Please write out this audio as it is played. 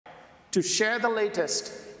To share the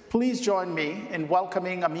latest, please join me in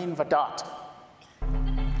welcoming Amin Vahdat.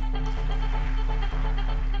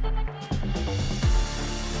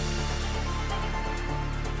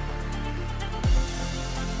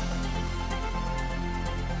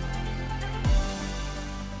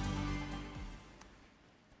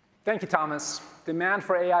 Thank you, Thomas. Demand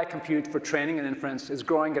for AI compute for training and inference is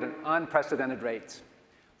growing at an unprecedented rate.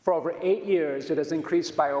 For over 8 years, it has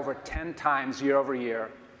increased by over 10 times year over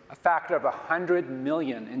year, a factor of 100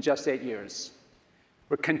 million in just 8 years.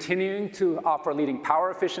 We're continuing to offer leading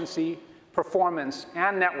power efficiency, performance,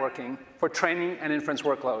 and networking for training and inference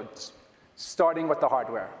workloads, starting with the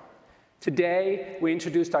hardware. Today, we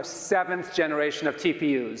introduced our 7th generation of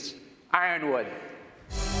TPUs, Ironwood.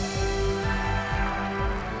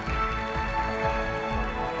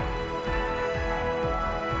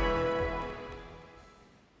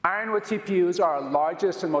 Ironwood TPUs are our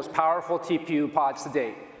largest and most powerful TPU pods to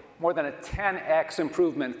date, more than a 10x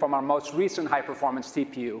improvement from our most recent high-performance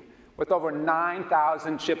TPU, with over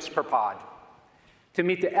 9,000 chips per pod. To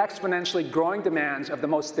meet the exponentially growing demands of the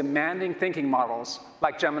most demanding thinking models,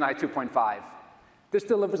 like Gemini 2.5, this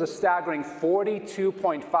delivers a staggering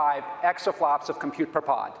 42.5 exaflops of compute per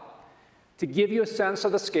pod. To give you a sense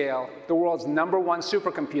of the scale, the world's #1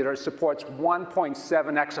 supercomputer supports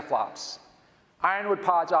 1.7 exaflops. Ironwood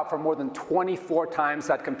pods offer more than 24 times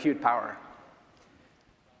that compute power.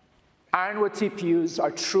 Ironwood TPUs are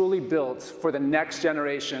truly built for the next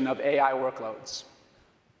generation of AI workloads.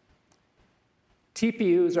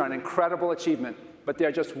 TPUs are an incredible achievement, but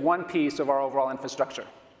they're just one piece of our overall infrastructure.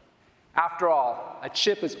 After all, a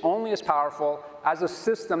chip is only as powerful as the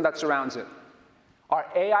system that surrounds it. Our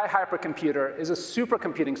AI hypercomputer is a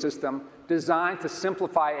supercomputing system designed to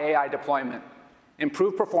simplify AI deployment,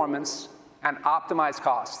 improve performance, and optimize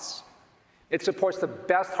costs. It supports the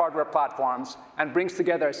best hardware platforms and brings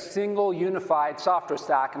together a single unified software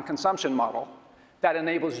stack and consumption model that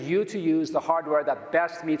enables you to use the hardware that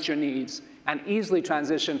best meets your needs and easily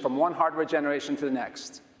transition from one hardware generation to the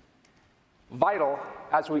next. Vital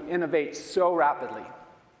as we innovate so rapidly.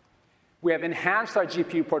 We have enhanced our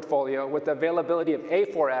GPU portfolio with the availability of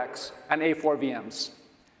A4X and A4 VMs,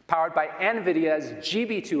 powered by NVIDIA's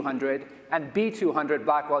GB200 and B200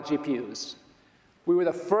 Blackwell GPUs. We were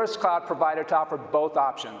the first cloud provider to offer both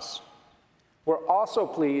options. We're also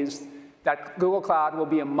pleased that Google Cloud will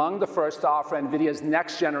be among the first to offer NVIDIA's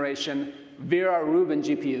next generation Vera Rubin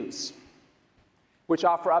GPUs, which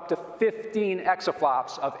offer up to 15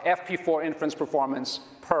 exaflops of FP4 inference performance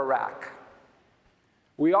per rack.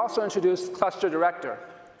 We also introduced Cluster Director,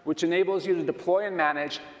 which enables you to deploy and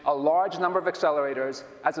manage a large number of accelerators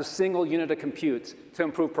as a single unit of compute to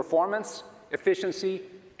improve performance, efficiency,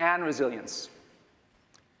 and resilience.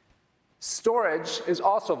 Storage is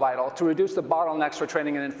also vital to reduce the bottlenecks for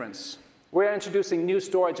training and inference. We're introducing new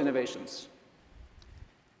storage innovations.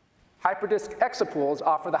 Hyperdisk exapools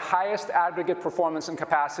offer the highest aggregate performance and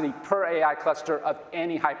capacity per AI cluster of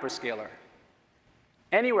any hyperscaler.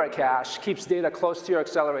 Anywhere Cache keeps data close to your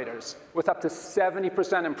accelerators with up to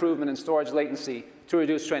 70% improvement in storage latency to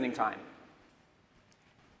reduce training time.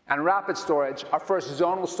 And Rapid Storage, our first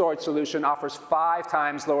zonal storage solution, offers 5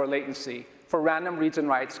 times lower latency for random reads and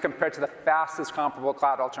writes compared to the fastest comparable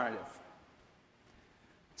cloud alternative.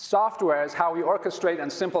 Software is how we orchestrate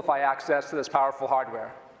and simplify access to this powerful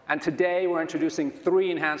hardware. And today, we're introducing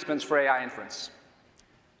 3 enhancements for AI inference.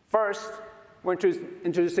 First, we're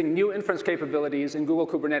introducing new inference capabilities in Google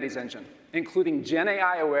Kubernetes Engine, including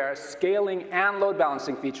GenAI-aware scaling and load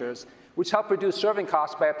balancing features, which help reduce serving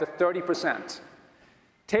costs by up to 30%,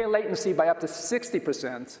 tail latency by up to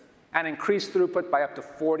 60%, and increase throughput by up to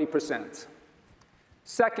 40%.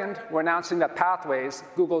 Second, we're announcing that Pathways,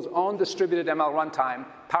 Google's own distributed ML runtime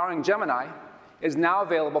powering Gemini, is now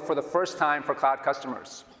available for the first time for cloud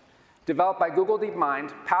customers. Developed by Google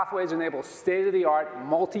DeepMind, Pathways enables state-of-the-art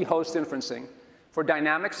multi-host inferencing for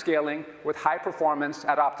dynamic scaling with high performance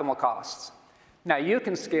at optimal costs. Now you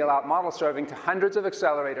can scale out model serving to hundreds of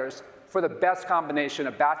accelerators for the best combination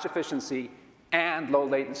of batch efficiency and low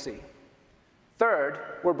latency. Third,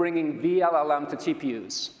 we're bringing VLLM to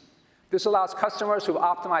TPUs. This allows customers who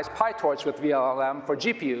optimize PyTorch with VLLM for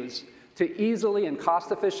GPUs to easily and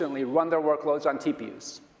cost-efficiently run their workloads on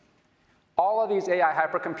TPUs. All of these AI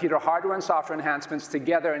hypercomputer hardware and software enhancements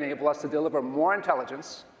together enable us to deliver more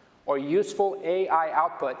intelligence or useful AI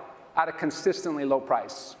output at a consistently low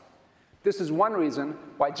price. This is one reason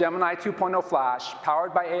why Gemini 2.0 Flash,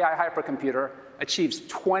 powered by AI hypercomputer, achieves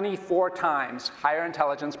 24 times higher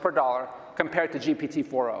intelligence per dollar compared to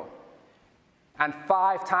GPT-4o, and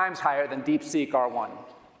 5 times higher than DeepSeek R1.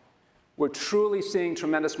 We're truly seeing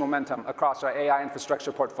tremendous momentum across our AI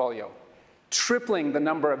infrastructure portfolio, tripling the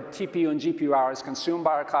number of TPU and GPU hours consumed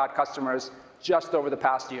by our cloud customers just over the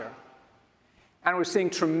past year. And we're seeing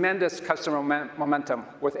tremendous customer momentum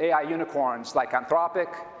with AI unicorns like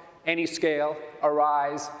Anthropic, Anyscale,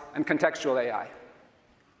 Arise, and Contextual AI.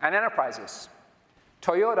 And enterprises.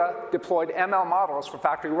 Toyota deployed ML models for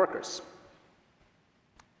factory workers.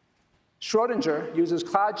 Schrödinger uses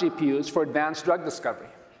cloud GPUs for advanced drug discovery.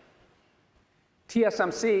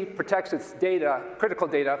 TSMC protects its data, critical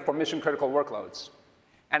data, for mission-critical workloads.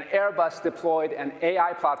 And Airbus deployed an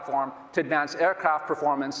AI platform to advance aircraft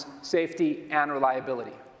performance, safety, and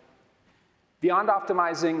reliability. Beyond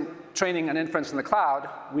optimizing training and inference in the cloud,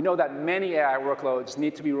 we know that many AI workloads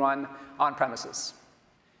need to be run on premises.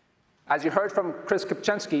 As you heard from Chris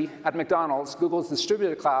Kopczynski at McDonald's, Google's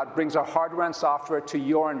distributed cloud brings our hardware and software to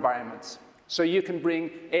your environments, so you can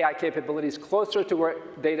bring AI capabilities closer to where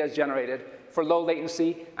data is generated for low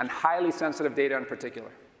latency and highly sensitive data in particular.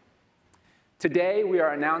 Today, we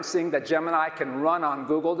are announcing that Gemini can run on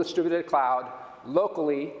Google Distributed Cloud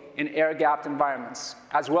locally in air-gapped environments,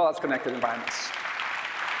 as well as connected environments.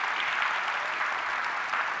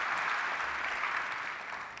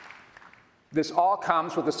 This all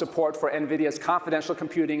comes with the support for NVIDIA's confidential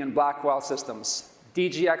computing and Blackwell systems,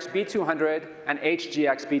 DGX B200 and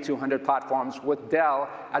HGX B200 platforms with Dell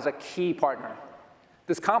as a key partner.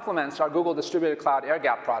 This complements our Google Distributed Cloud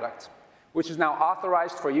air-gapped product, which is now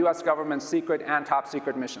authorized for US government secret and top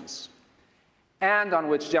secret missions, and on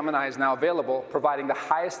which Gemini is now available, providing the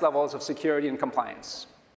highest levels of security and compliance.